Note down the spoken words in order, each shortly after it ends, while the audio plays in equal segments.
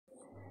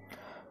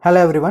Hello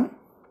everyone.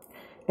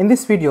 In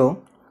this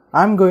video,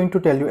 I am going to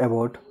tell you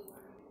about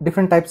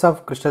different types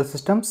of crystal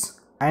systems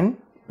and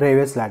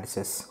Bravais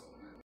lattices.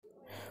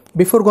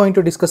 Before going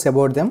to discuss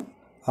about them,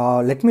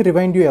 let me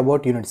remind you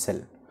about unit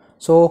cell.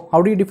 So,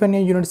 how do you define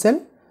a unit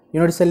cell?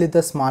 Unit cell is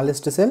the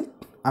smallest cell,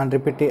 and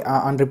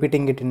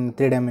repeating it in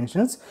 3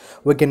 dimensions,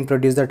 we can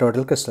produce the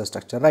total crystal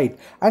structure, right?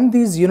 And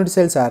these unit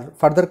cells are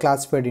further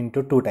classified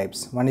into 2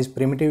 types. One is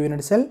primitive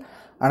unit cell,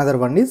 another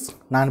one is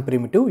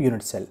non-primitive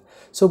unit cell.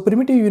 So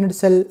primitive unit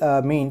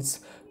cell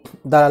means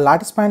the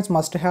lattice points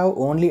must have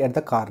only at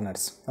the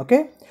corners,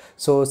 okay?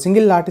 So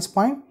single lattice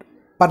point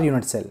per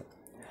unit cell.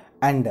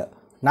 And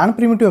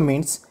non-primitive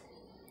means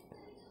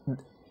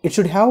it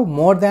should have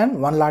more than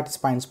one lattice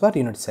points per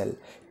unit cell.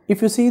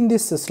 If you see in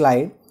this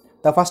slide,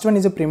 the first one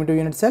is a primitive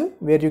unit cell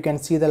where you can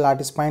see the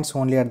lattice points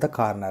only at the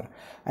corner,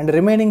 and the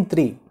remaining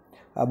 3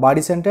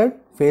 body centered,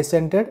 face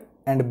centered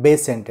and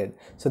base centered.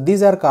 So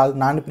these are called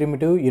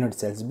non-primitive unit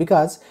cells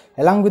because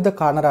along with the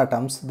corner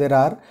atoms there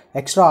are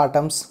extra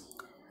atoms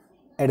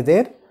at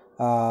their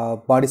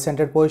body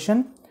centered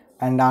position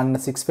and on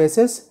 6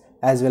 faces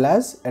as well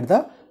as at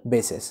the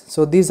bases.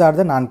 So these are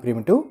the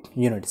non-primitive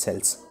unit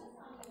cells.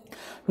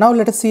 Now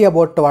let us see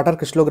about what are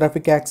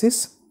crystallographic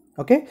axes.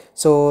 Okay,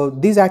 so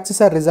these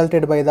axes are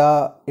resulted by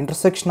the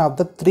intersection of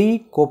the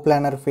 3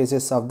 coplanar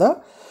faces of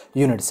the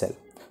unit cell.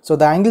 So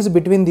the angles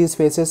between these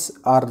faces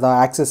or the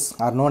axes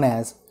are known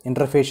as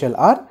interfacial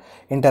or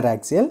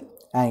interaxial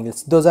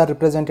angles. Those are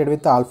represented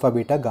with alpha,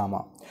 beta,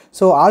 gamma.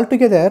 So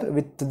altogether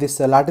with this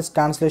lattice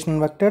translation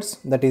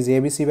vectors, that is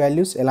ABC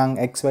values along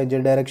x, y, z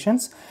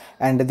directions,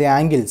 and the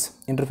angles,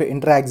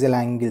 interaxial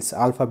angles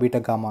alpha, beta,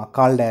 gamma,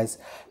 called as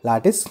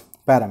lattice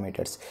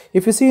parameters.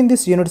 If you see in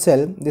this unit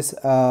cell, this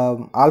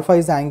alpha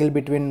is the angle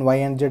between y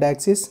and z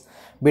axis,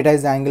 beta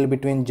is the angle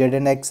between z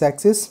and x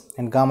axis,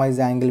 and gamma is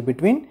the angle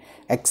between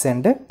x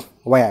and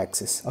y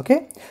axis.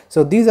 Okay,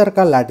 so these are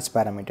called lattice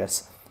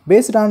parameters.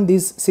 Based on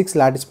these 6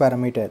 lattice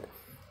parameters,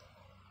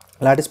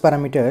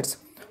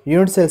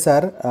 unit cells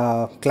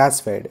are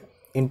classified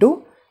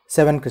into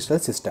 7 crystal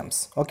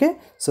systems. Okay,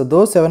 so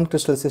those 7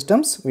 crystal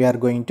systems we are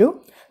going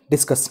to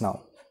discuss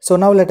now. So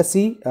now let us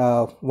see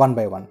one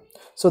by one.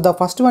 So the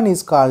first one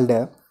is called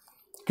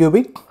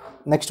cubic,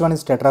 next one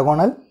is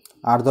tetragonal,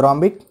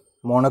 orthorhombic,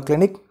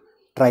 monoclinic,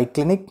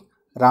 triclinic,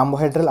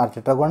 rhombohedral or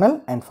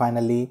tetragonal, and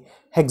finally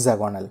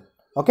hexagonal.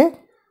 Okay,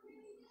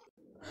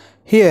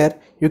 here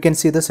you can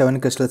see the 7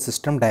 crystal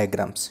system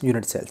diagrams,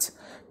 unit cells.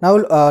 Now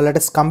let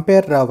us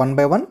compare one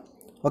by one.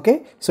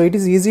 Okay, so it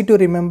is easy to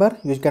remember.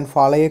 You can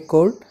follow a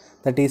code,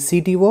 that is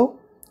CTO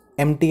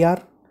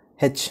MTR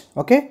H.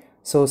 Okay,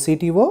 so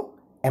CTO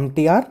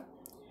MTR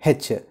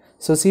H.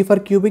 So C for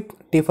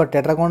cubic, T for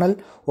tetragonal,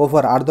 O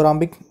for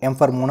orthorhombic, M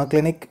for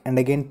monoclinic, and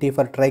again T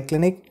for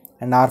triclinic,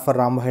 and R for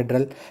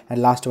rhombohedral,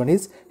 and last one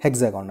is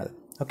hexagonal.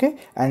 Okay,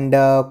 and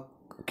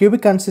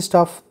cubic consists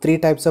of 3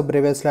 types of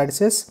Bravais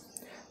lattices,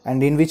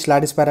 and in which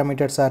lattice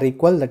parameters are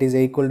equal, that is A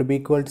equal to B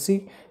equal to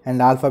C,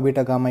 and alpha,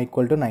 beta, gamma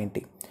equal to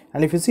 90.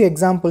 And if you see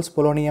examples,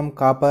 polonium,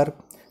 copper,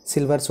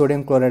 silver,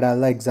 sodium chloride are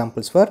the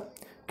examples for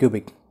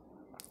cubic.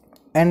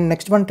 And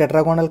next one,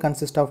 tetragonal,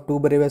 consists of 2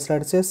 Bravais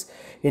lattices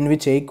in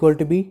which A equal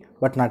to B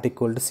but not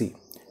equal to C,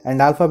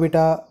 and alpha,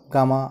 beta,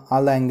 gamma,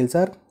 all the angles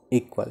are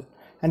equal,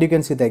 and you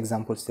can see the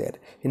examples there.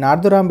 In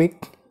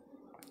orthorhombic,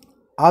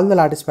 all the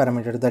lattice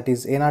parameters, that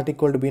is A not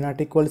equal to B not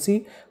equal to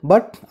C,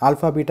 but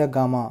alpha, beta,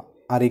 gamma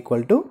are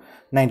equal to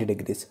 90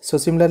 degrees. So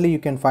similarly you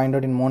can find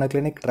out in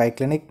monoclinic,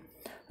 triclinic,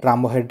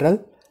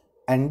 rhombohedral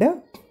and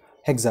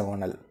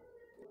hexagonal.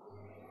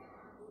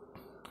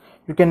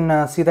 You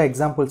can see the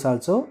examples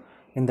also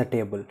in the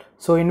table.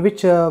 So in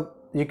which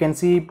you can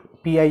see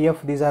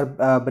PIF, these are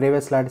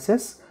Bravais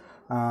lattices,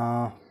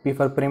 P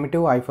for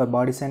primitive, I for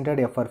body centered,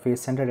 F for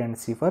face centered, and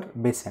C for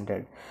base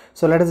centered.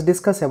 So let us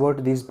discuss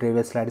about these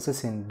Bravais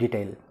lattices in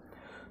detail.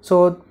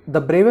 So the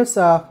Bravais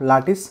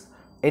lattice,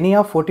 any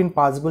of 14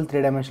 possible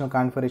 3-dimensional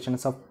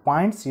configurations of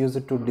points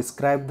used to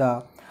describe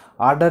the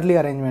orderly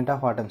arrangement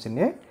of atoms in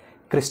a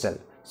crystal.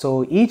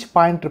 So each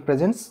point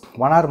represents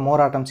 1 or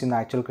more atoms in the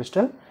actual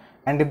crystal,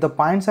 and if the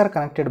points are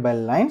connected by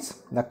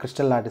lines, the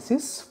crystal lattice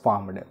is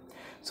formed.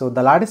 So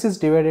the lattice is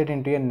divided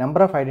into a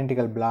number of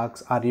identical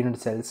blocks or unit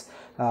cells,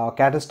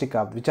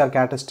 which are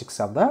characteristics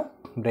of the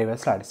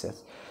Bravais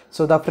lattices.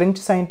 So the French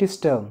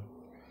scientist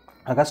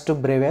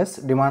Auguste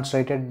Bravais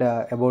demonstrated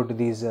about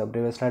these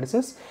Bravais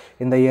lattices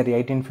in the year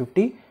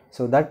 1850.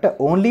 So that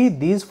only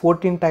these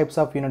 14 types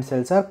of unit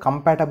cells are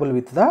compatible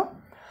with the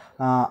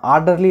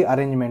orderly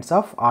arrangements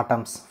of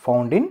atoms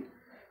found in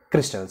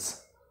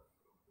crystals.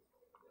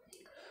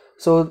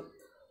 So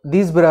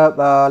these let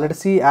us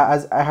see,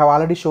 as I have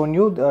already shown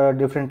you the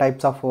different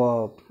types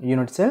of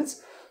unit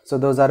cells. So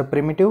those are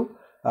primitive,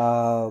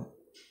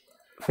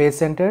 face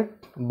centered,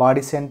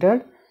 body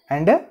centered,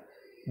 and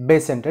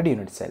base centered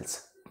unit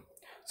cells.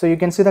 So you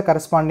can see the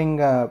corresponding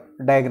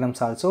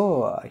diagrams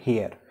also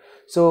here.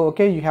 So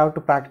okay, you have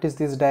to practice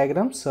these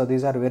diagrams. So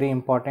these are very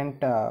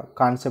important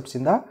concepts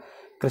in the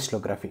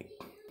crystallography.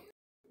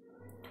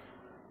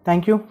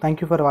 Thank you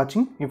for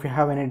watching. If you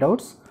have any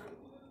doubts,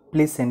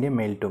 please send a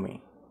mail to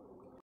me.